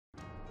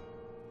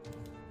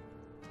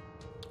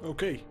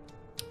Okay.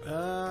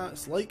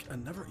 It's like I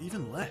never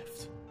even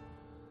left.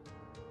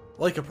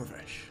 Like a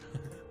profesh.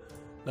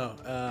 No,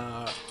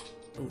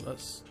 oh,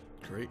 that's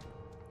great.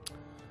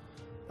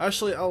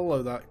 Actually, I'll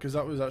allow that, because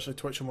that was actually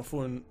Twitch on my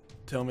phone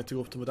telling me to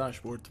go up to my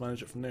dashboard to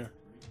manage it from there.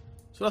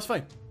 So that's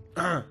fine.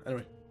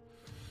 Anyway.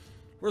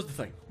 Where's the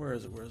thing? Where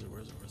is it? Where is it?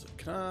 Where is it? Where is it?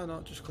 Can I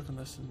not just click on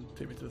this and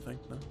take me to the thing?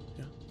 No?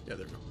 Yeah? Yeah,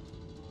 there we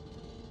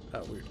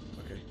go. Weird.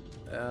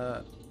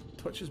 Okay.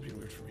 Twitch has been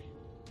weird for me.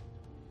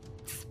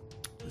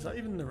 Is that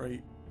even the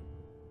right...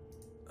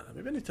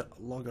 maybe I need to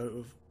log out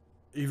of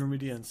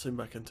Avermedia and sign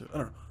back into it. I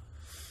don't know.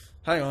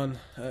 Hang on.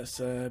 It's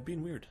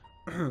been weird.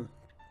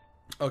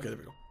 Okay, there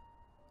we go.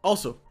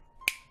 Also,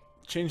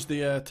 change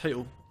the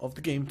title of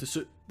the game to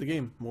suit the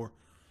game more.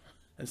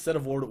 Instead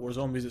of World at War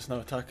Zombies, it's now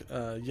Attack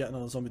Yet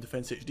Another Zombie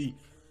Defense HD.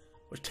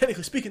 Which,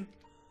 technically speaking,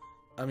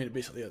 I mean, it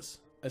basically is.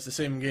 It's the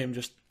same game,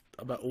 just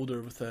a bit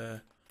older with,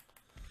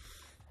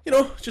 you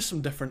know, just some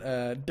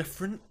different,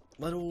 different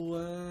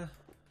little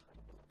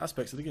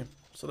aspects of the game.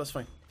 So that's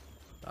fine.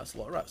 That's a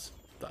lot of rats.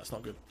 That's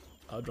not good.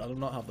 I'd rather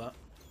not have that.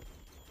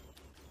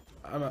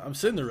 I'm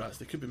saying they're rats.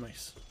 They could be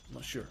mice. I'm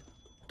not sure.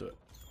 Do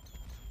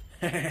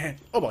it.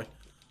 Oh boy.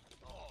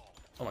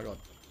 Oh my god.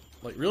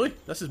 Like, really?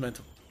 This is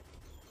mental.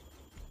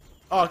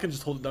 Oh, I can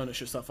just hold it down and it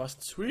shoots that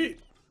fast.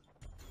 Sweet.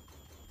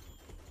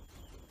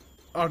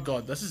 Oh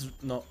god, this is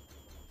not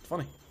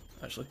funny,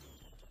 actually.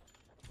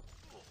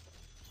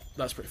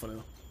 That's pretty funny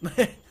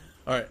though.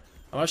 Alright,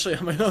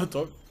 I might not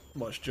talk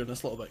much during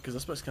this little bit, because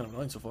this bit's kind of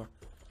annoying so far.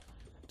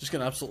 Just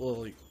getting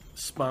absolutely, like,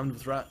 spammed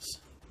with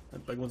rats.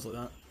 And big ones like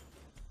that.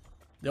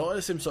 They all have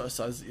the same sort of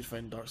size that you'd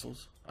find in Dark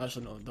Souls.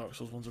 Actually, no, the Dark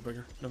Souls ones are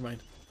bigger. Never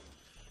mind.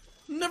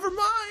 Never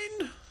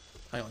mind!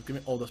 Hang on, give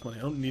me all this money.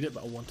 I don't need it,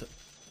 but I want it.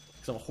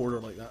 Because I'm a hoarder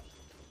like that.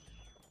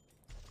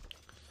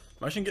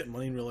 Imagine getting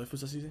money in real life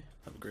was this easy.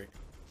 That'd be great.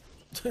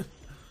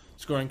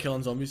 Just go around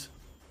killing zombies.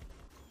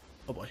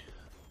 Oh boy.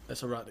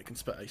 It's a rat that can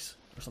spit ice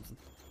or something.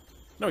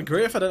 No, it'd be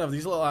great if I didn't have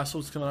these little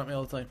assholes coming at me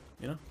all the time,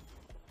 you know?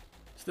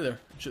 Stay there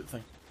and shoot the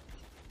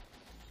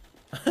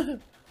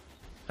thing.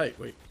 Hey,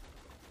 wait.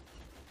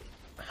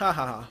 Ha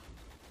ha ha.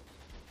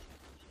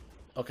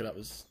 Okay, that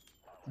was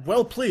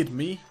well played,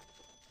 me.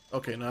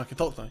 Okay, now I can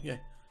talk now, yeah.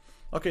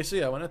 Okay, so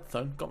yeah, I went into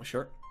town, got my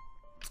shirt.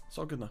 It's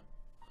all good now.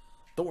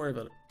 Don't worry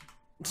about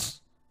it.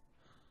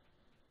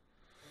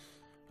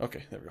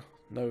 Okay, there we go.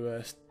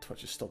 Now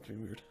Twitch has stopped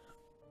being weird.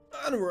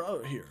 And we're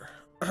out here.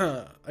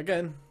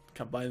 Again,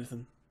 can't buy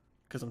anything.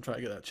 Because I'm trying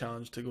to get that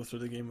challenge to go through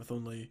the game with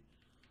only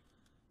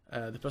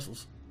the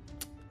pistols.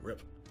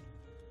 RIP.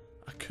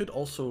 I could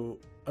also...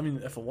 I mean,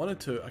 if I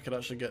wanted to, I could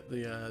actually get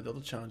the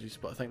other challenges,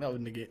 but I think that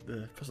would negate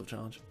the pistol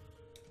challenge.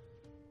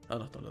 Oh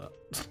no, don't do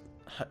that.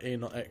 A,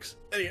 not X.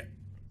 Idiot!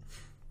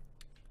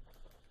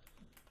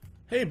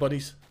 Hey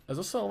buddies. Is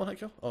this still a one-hit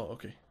kill? Oh,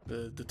 okay.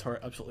 The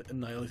turret absolutely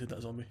annihilated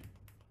that zombie.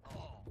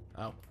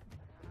 Ow.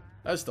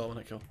 That's still a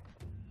one-hit kill.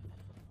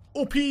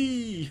 OP!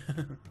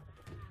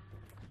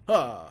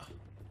 Ha!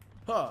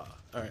 Ha!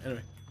 Alright,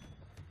 anyway.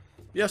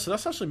 Yeah, so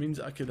this actually means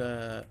I could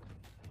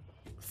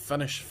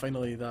finish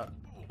finally that,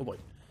 oh boy,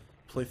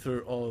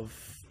 playthrough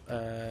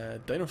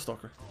of Dino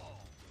Stalker.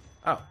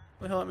 Ow. What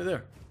the hell happened me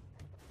there?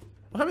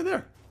 What happened me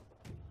there?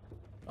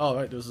 Oh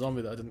right, there was a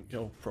zombie that I didn't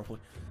kill properly.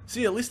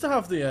 See, at least to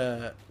have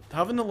the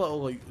having a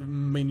little like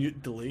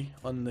minute delay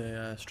on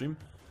the stream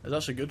is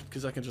actually good,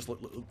 because I can just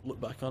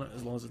look back on it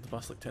as long as it's the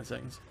past like 10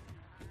 seconds.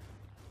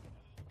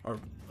 Or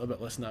a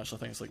bit less than that, actually. I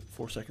think it's like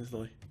 4 seconds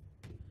delay.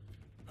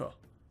 Huh.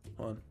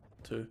 1,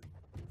 2,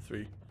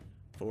 3,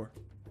 4,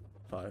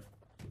 5,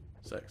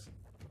 6,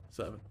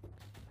 7,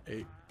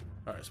 8.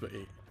 Alright, it's about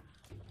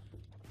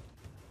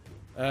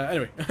 8.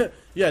 Anyway,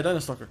 yeah, Dino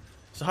Stalker.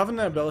 So having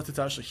the ability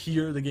to actually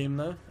hear the game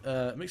now,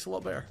 it makes it a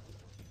lot better.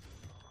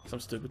 Because I'm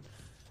stupid.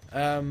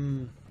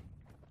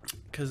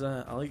 Because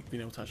I like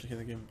being able to actually hear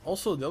the game.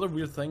 Also, the other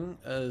weird thing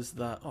is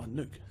that... Oh,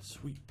 Nuke.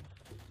 Sweet.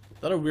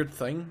 The other weird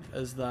thing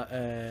is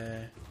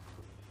that...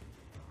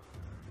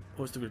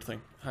 What's the weird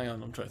thing? Hang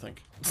on, I'm trying to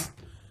think.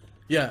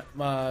 Yeah,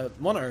 my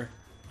monitor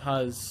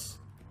has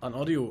an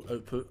audio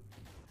output,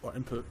 or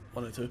input,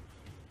 one of the two.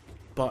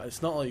 But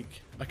it's not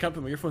like... I can't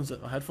put my headphones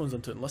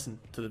into it and listen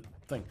to the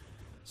thing.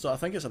 So I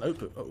think it's an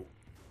output. Oh.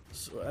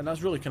 So, and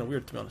that's really kind of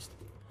weird, to be honest.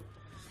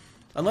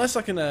 Unless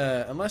I can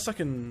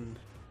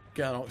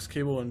get an aux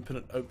cable and put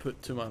an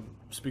output to my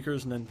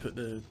speakers and then put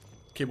the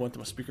cable into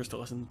my speakers to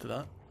listen to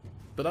that.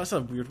 But that's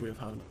a weird way of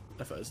having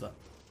it, if it is that.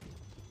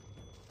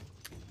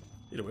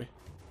 Either way.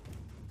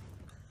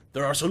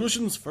 There are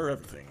solutions for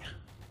everything.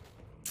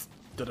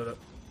 Da -da -da.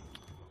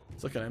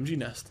 It's like an MG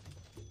nest.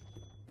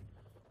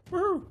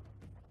 Woohoo!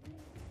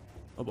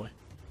 Oh boy.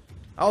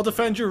 I'll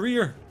defend your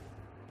rear!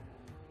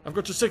 I've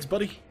got your 6,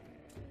 buddy.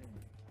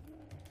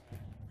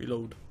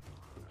 Reload.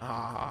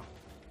 Ah.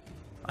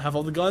 I have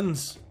all the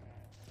guns.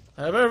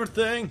 I have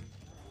everything.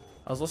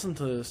 I was listening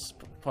to this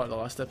part of the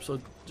last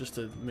episode just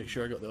to make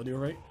sure I got the audio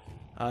right.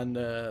 And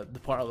the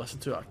part I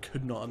listened to, I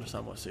could not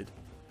understand what I said.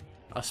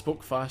 I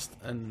spoke fast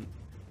and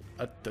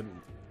I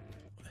didn't...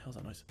 What the hell's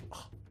that noise?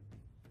 Oh.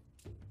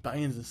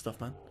 Bangings and stuff,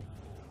 man.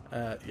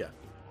 Yeah.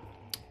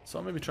 So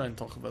I'll maybe try and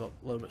talk about it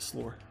a little bit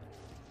slower.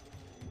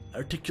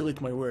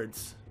 Articulate my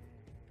words.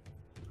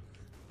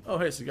 Oh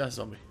hey, it's a gas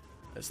zombie.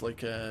 It's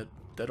like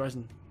Dead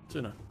Rising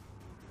 2 now.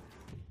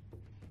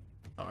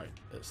 Alright,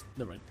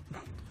 never mind.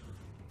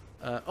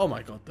 Oh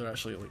my god, they're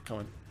actually like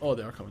coming. Oh,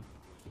 they are coming.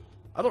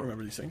 I don't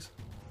remember these things.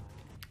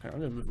 Hang on,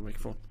 I'm gonna move the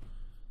microphone.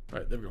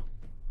 Right, there we go.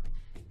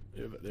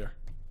 Move it there.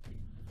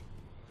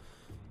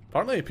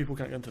 Apparently people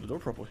can't get into the door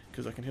properly,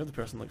 because I can hear the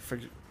person like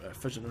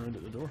fidgeting around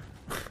at the door.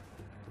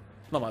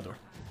 Not my door.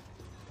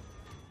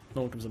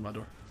 No one comes in my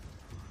door.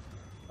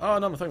 Oh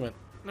no, my thing went.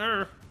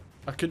 Arr.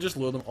 I could just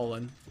lure them all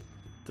in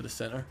to the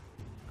center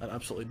and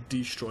absolutely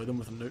destroy them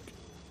with a nuke.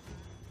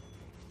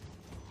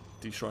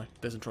 Destroy,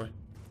 destroy.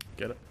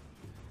 Get it?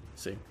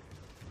 Same.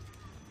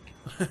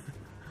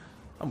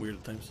 I'm weird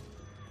at times.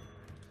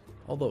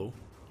 Although,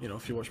 you know,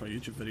 if you watch my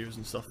YouTube videos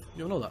and stuff,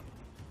 you'll know that.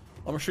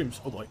 On my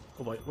streams. Oh boy,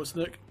 what's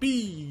the nuke?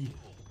 B!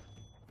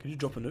 Can you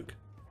drop a nuke?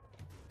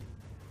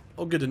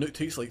 Oh good, the nuke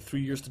takes like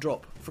 3 years to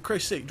drop. For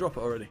Christ's sake, drop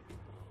it already.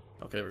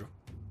 Okay, there we go.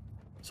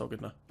 It's all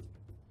good now.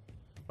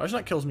 Imagine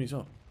that kills me as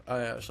well. I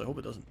actually hope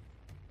it doesn't.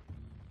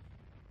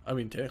 I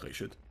mean, technically it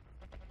should.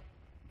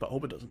 But I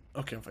hope it doesn't.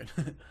 Okay, I'm fine.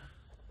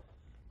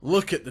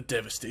 Look at the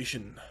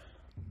devastation.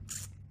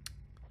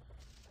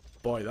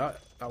 Boy, that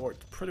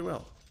worked pretty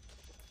well.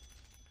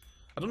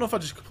 I don't know if I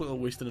just completely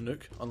wasted a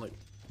nuke on like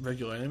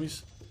regular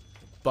enemies,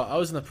 but I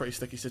was in a pretty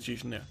sticky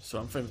situation there, so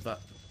I'm fine with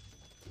that.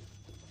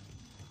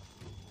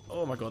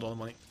 Oh my god, all the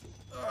money.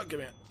 Oh, give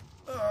me it.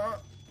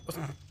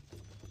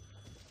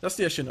 That's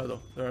the issue now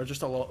though. There are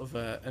just a lot of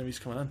enemies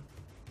coming in.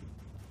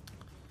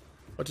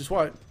 Which is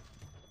why...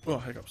 Oh,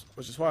 hiccups.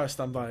 Which is why I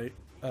stand by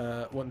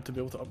wanting to be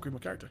able to upgrade my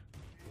character.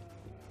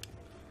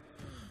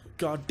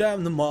 God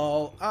damn them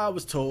all. I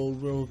was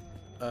told we'll...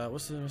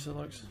 what's the message,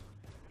 Alex?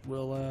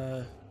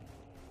 We'll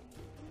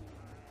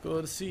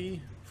go to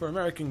sea for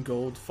American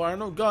gold. Fire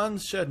no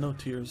guns, shed no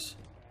tears.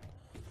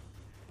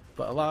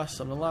 But alas,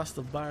 I'm the last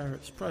of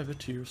pirates,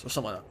 privateers. Or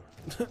something like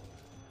that.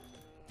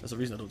 There's a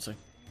reason I don't sing.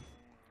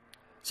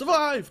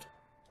 Survived!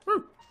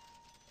 Woo!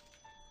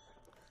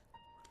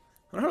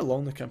 I wonder how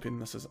long the campaign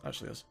this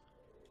actually is.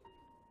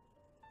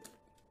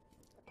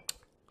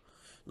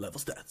 Level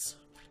stats.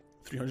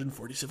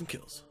 347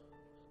 kills.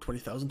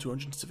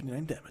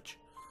 20,279 damage.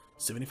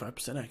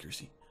 75%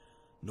 accuracy.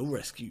 No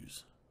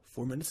rescues.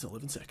 4 minutes and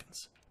 11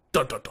 seconds.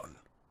 Dun dun dun!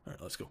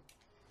 Alright, let's go.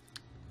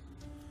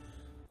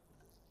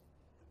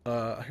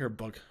 I hear a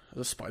bug. Are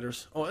there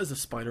spiders? Oh, it is a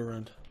spider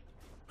round.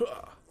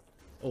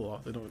 Oh,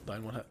 they don't die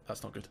in one hit.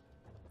 That's not good.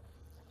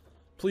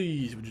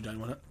 Please, would you die in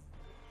one hit?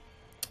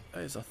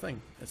 It's a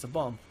thing. It's a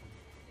bomb.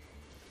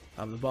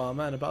 I'm the bomb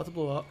man about to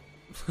blow up.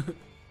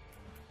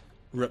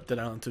 Ripped it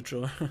out into a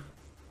trailer.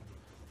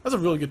 That's a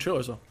really good trailer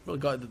as well. Really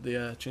glad that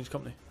they changed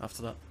company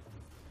after that.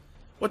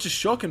 Which is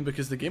shocking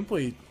because the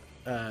gameplay,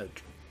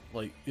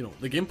 like, you know,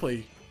 the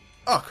gameplay...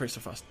 Oh, Christ,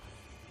 they're fast.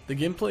 The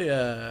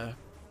gameplay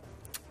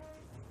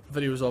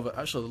videos of it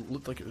actually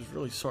looked like it was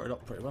really sorted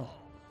up pretty well.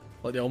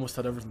 Like they almost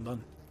had everything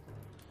done.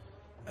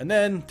 And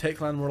then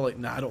Techland were like,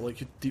 nah, I don't like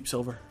you, Deep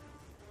Silver.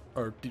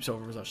 Or Deep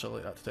Silver was actually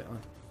like that to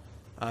Techland.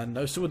 And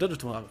now Sumo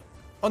Digital have it.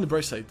 On the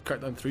bright side,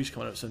 Crackdown 3 is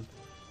coming out soon.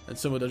 And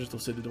Sumo Digital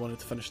said they wanted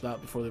to finish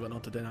that before they went on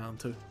to Dead Island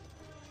 2.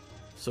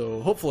 So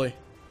hopefully,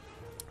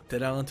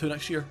 Dead Island 2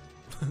 next year.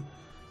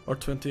 Or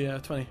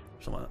 2020,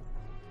 something like that.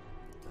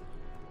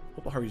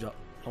 Hope it hurries up.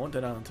 I want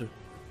Dead Island 2.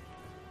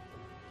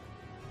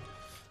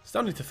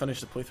 Still need to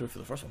finish the playthrough for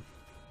the first one.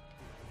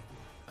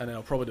 And then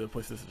I'll probably do a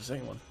playthrough for the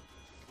second one.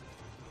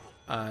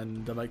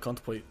 And I might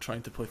contemplate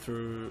trying to play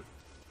through...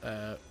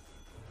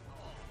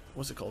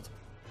 what's it called?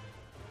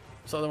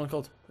 What's the other one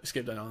called?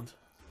 Escape Dead Island.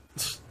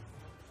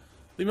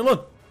 Leave me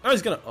alone! Oh,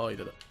 he's gonna... Oh, he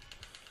did it.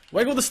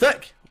 Wiggle the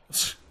stick!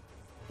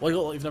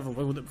 Wiggle like you've never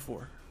wiggled it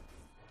before.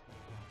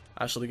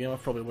 Actually, the game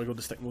I've probably wiggled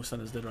the stick most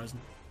in is Dead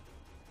Rising.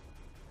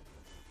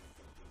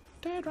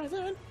 Dead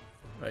Rising!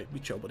 Right,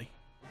 be chill, buddy.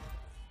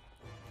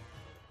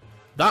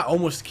 That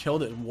almost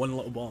killed it in one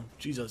little bomb.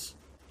 Jesus.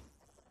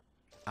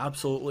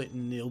 Absolutely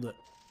nailed it.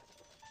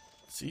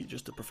 See,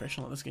 just a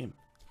professional at this game.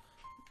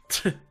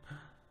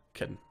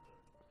 Kidding.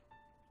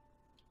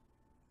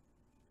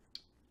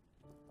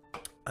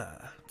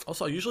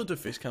 Also, I usually do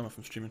face cam if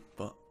I'm streaming,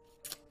 but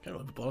can't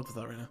really be bothered with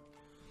that right now.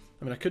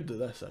 I mean, I could do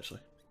this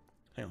actually.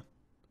 Hang on.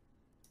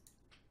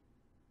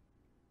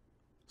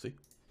 See?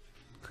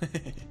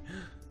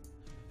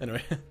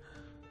 Anyway,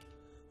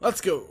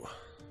 let's go.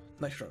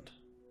 Next round.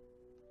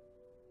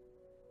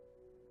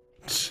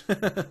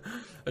 I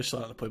just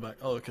started to play back.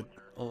 Oh, like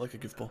a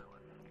goofball.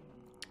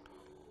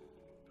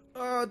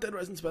 Dead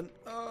Rising spin.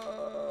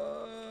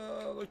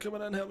 They're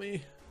coming in, help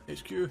me.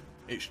 HQ.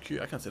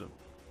 HQ. I can't say the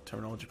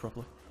terminology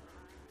properly.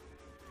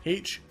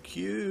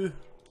 HQ.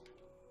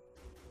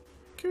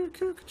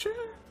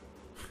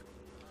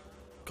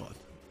 God.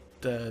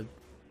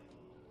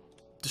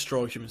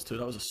 Destroy Humans 2.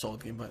 That was a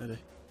solid game back in the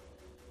day.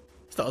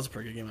 That was a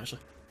pretty good game actually.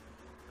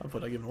 I haven't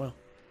played that game in a while.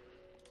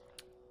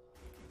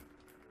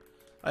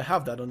 I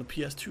have that on the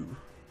PS2.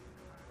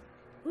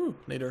 Ooh,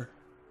 Nader.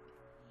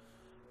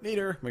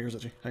 My ears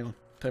itchy. Hang on.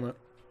 Time out.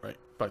 Right,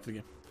 back to the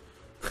game.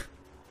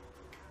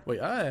 Wait,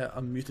 I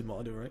unmuted my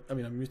audio, right? I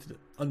mean, I muted it.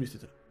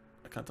 Unmuted it.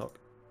 I can't talk.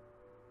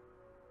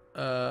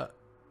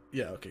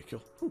 Yeah, okay,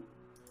 cool. Whew.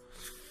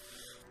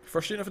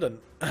 Frustrating if I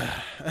didn't.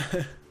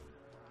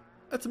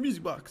 That's a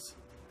music box.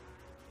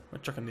 My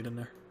chuck I need in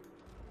there.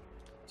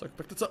 So I can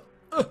pick this up.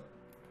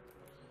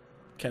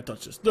 Can't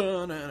touch this.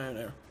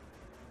 No.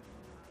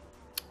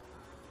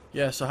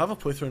 Yeah, so I have a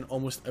playthrough in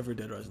almost every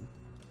Dead Rising.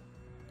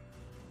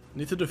 I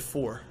need to do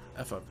 4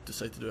 if I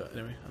decide to do it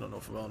anyway. I don't know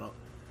if I will or not.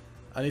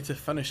 I need to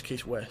finish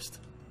Case West.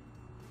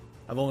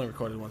 I've only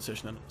recorded 1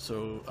 session in it,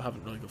 so I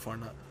haven't really got far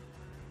in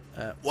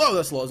that. Whoa,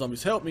 that's a lot of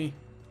zombies. Help me,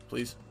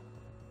 please.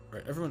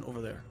 Right, everyone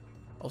over there.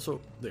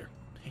 Also, there.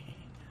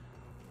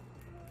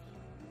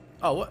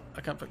 Oh, what?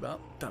 I can't pick that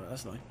up. Damn it,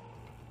 that's annoying.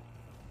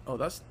 Oh,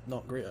 that's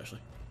not great,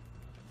 actually.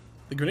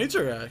 The grenades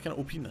are kind of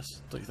OP in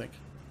this, don't you think?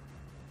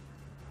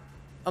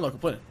 I'm not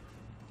complaining.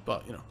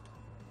 But, you know.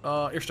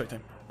 Airstrike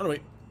time. Oh, no,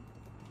 wait.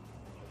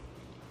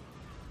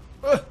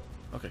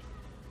 Okay.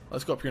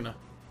 Let's go up here now.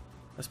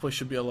 This place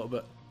should be a little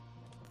bit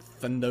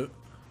thinned out.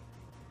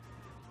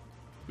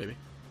 Maybe.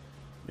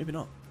 Maybe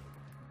not.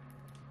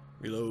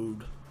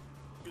 Reload.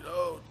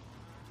 Reload.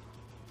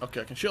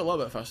 Okay, I can shoot a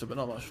little bit faster, but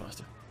not much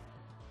faster.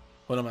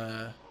 When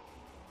I'm,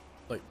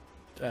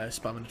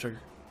 spamming the trigger.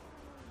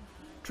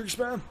 Trigger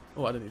spam!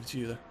 Oh, I didn't even see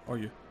you there. Or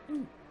you.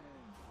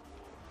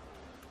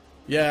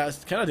 Yeah,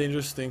 it's kind of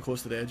dangerous staying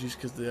close to the edges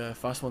because the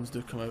fast ones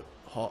do come out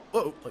hot.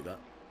 Oh, like that.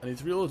 I need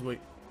to reload. Wait.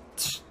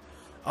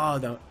 Ah,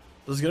 damn it.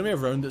 There's going to be a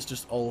round that's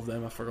just all of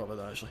them. I forgot about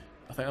that, actually.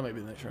 I think that might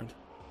be the next round.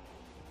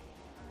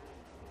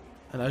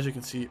 And as you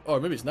can see... Oh,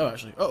 maybe it's now,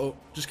 actually. Uh-oh.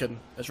 Just kidding.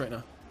 It's right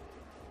now.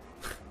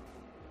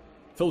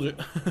 Told you.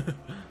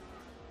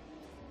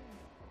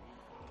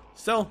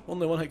 Still,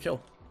 only 1-hit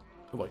kill.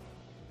 Oh, boy.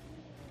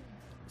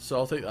 So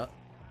I'll take that.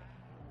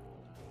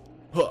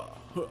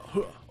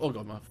 Oh,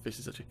 God, my face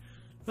is itchy.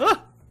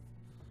 Ah!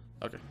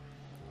 Okay.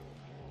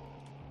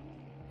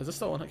 Is this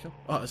still 1-hit kill?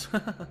 Oh, it is.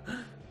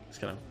 It's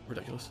kind of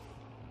ridiculous.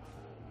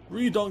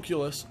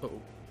 Redonkulous. Uh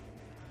oh.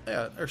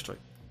 Yeah, airstrike.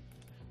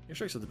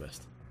 Airstrikes are the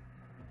best.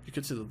 You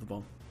could say they're the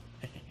bomb.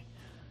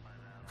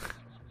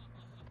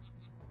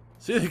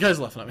 See, the guy's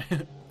laughing at me.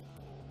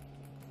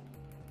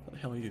 What the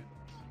hell are you?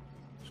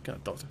 Just kind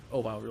of doctor. Oh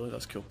wow, really?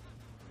 That's cool.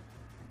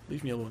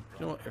 Leave me alone.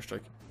 You know what?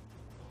 Airstrike.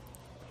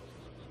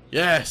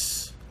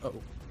 Yes! Uh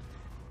oh.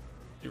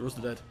 You rose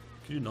the dead.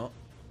 Could you not?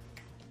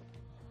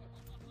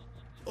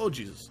 Oh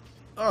Jesus.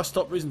 Ah,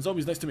 stop raising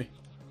zombies next to me.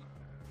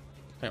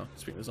 Hang on,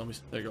 speaking of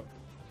zombies. There you go.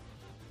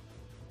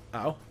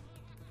 Ow.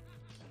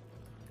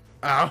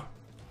 Ow!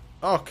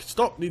 Oh,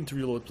 stop needing to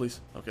reload,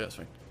 please. Okay, that's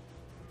fine.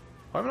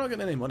 Why am I not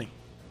getting any money?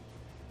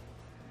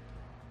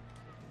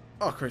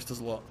 Oh, Christ, there's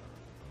a lot.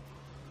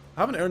 I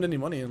haven't earned any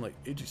money in, like,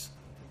 ages.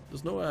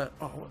 There's no,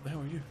 oh, what the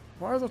hell are you?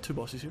 Why are there 2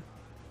 bosses here?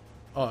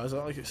 Oh, is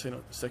that like it's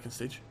saying second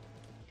stage?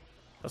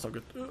 That's not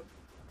good.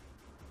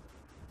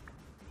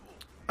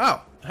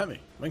 Ow! It hit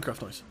me.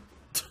 Minecraft noise.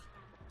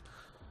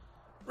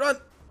 Run!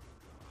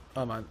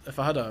 Oh, man. If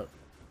I had a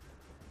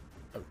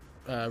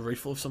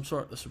rifle of some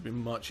sort, this would be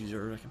much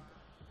easier, I reckon.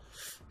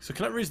 So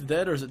can I raise the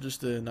dead, or is it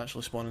just the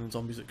naturally spawning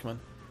zombies that come in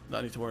that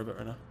I need to worry about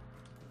right now?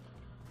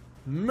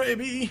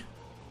 Maybe!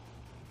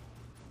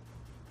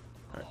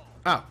 Alright.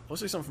 Ah!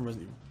 Let's say something from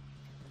Resident Evil.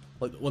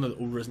 Like one of the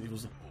old Resident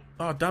Evils.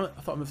 Oh, damn it!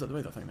 I thought I moved out of the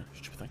way, that thing now.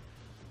 Stupid thing.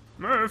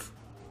 Move!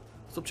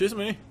 Stop chasing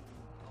me!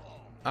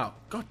 Ow.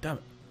 God damn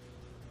it.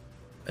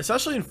 It's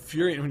actually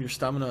infuriating when your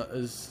stamina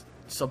is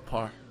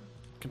subpar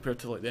compared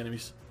to, like, the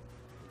enemy's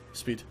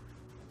speed.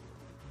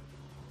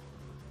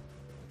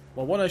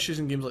 Well, one issue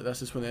in games like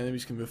this is when the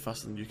enemies can move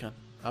faster than you can.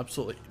 I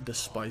absolutely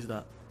despise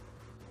that.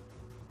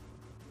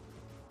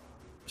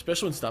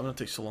 Especially when stamina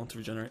takes so long to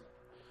regenerate.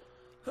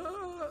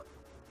 What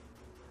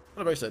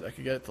about I said? I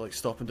could get it to like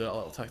stop and do that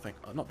little attack thing.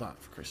 Not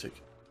that, for Christ's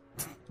sake.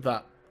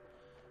 That.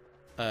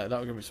 That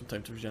will give me some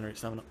time to regenerate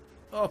stamina.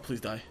 Oh, please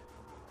die.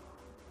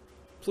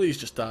 Please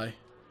just die.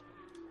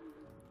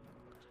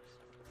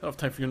 I don't have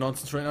time for your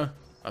nonsense right now.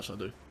 Actually, I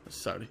do. It's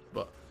Saturday,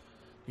 but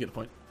you get the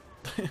point.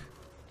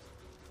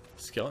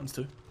 Skeletons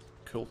too.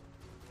 Cool.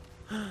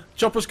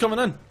 Chopper's coming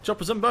in.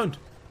 Chopper's inbound.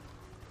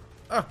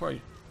 Ah, where are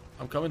you?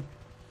 I'm coming.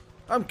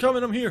 I'm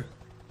coming. I'm here.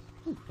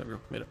 Ooh, there we go.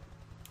 Made it.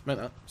 Meant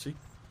that. See?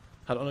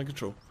 Had it under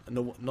control. And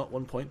no, not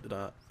one point did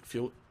I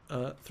feel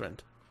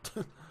threatened.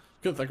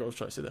 Couldn't think what I was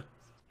trying to say there.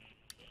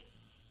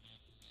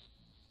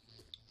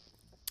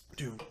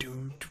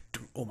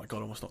 Oh my god,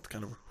 I almost knocked the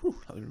can over. Whew,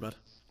 that would have been bad.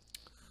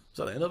 Was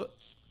that the end of it?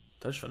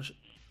 Did I just finish it?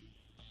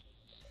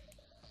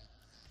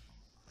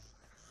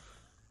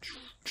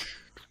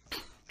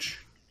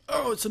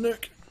 Oh, it's a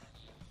nuke!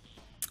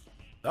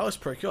 That was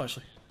pretty cool,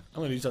 actually.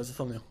 I'm going to use that as a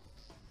thumbnail.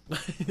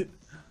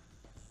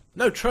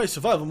 Now try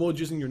survival mode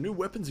using your new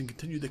weapons and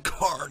continue the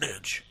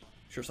carnage.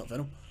 Sure, it's not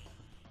Venom.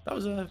 That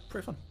was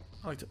pretty fun.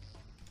 I liked it.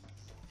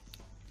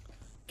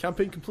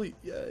 Campaign complete.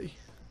 Yay.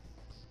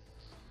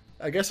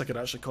 I guess I could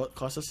actually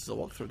class this as a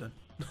walkthrough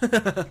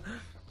then.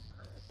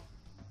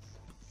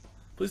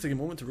 Please take a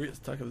moment to rate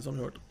the attack of the zombie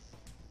horde.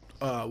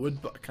 I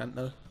would, but I can't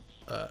now.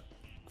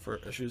 for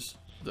issues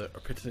that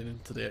are pertaining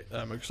to the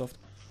Microsoft.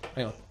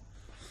 Hang on.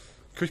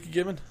 Crooked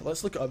Gaming?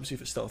 Let's look it up and see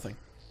if it's still a thing.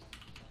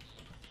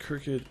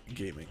 Crooked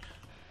Gaming.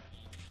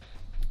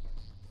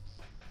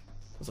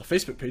 There's a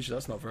Facebook page,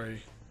 that's not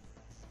very...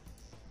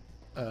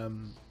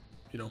 you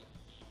know...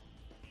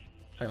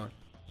 Hang on.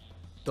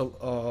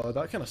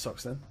 That kind of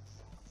sucks then.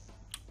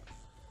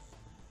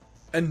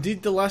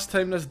 Indeed, the last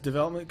time this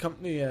development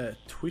company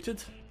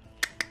tweeted,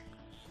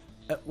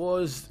 it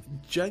was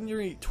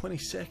January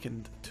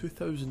 22nd,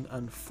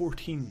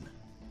 2014.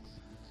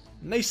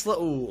 Nice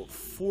little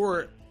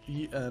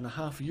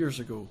 4.5 years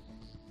ago,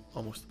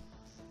 almost.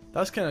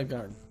 That's kind of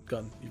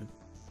gone even.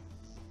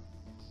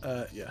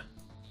 Yeah.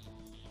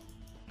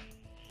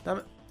 Damn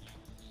it.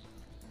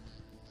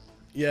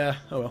 Yeah.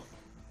 Oh well.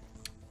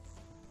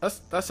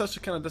 That's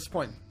actually kind of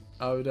disappointing.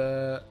 I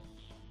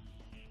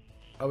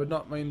would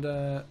not mind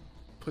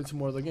playing some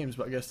more of their games,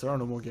 but I guess there are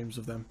no more games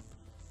of them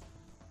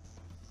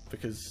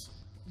because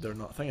they're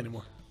not a thing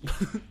anymore.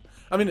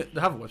 I mean,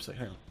 they have a website.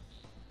 Hang on.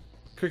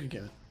 Crooked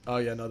Gaming. Oh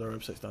yeah, no, their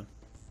website's done.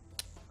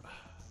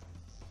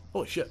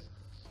 Holy shit.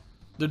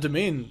 Their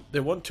domain, they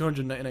want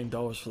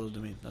 $299 for their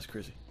domain. That's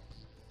crazy.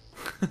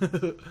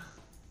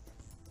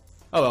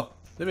 Oh well,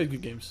 they made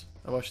good games.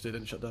 I wish they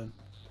didn't shut down.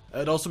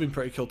 It'd also been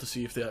pretty cool to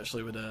see if they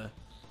actually would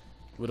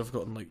have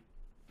gotten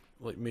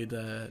like made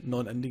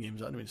non-indie games.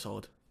 That'd have been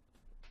solid.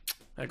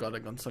 I got a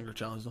Gunslinger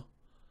challenge though.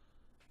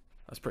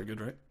 That's pretty good,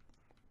 right?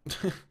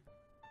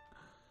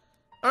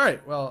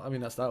 Alright, well, I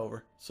mean that's that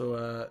over.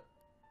 So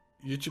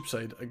YouTube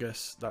side, I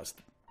guess that's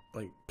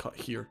like cut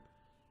here.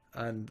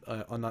 And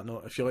on that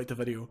note, if you liked the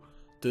video,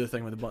 do the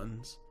thing with the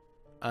buttons.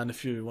 And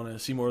if you want to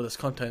see more of this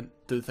content,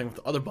 do the thing with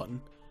the other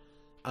button.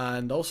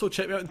 And also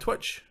check me out on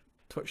Twitch.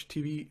 Twitch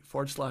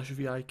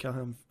TV/VI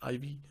Calhoun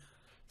IV.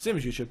 Same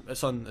as YouTube.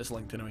 It's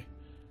linked anyway.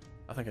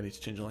 I think I need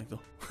to change the link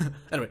though.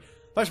 Anyway,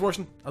 thanks for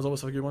watching. As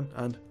always, have a good one,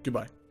 and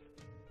goodbye.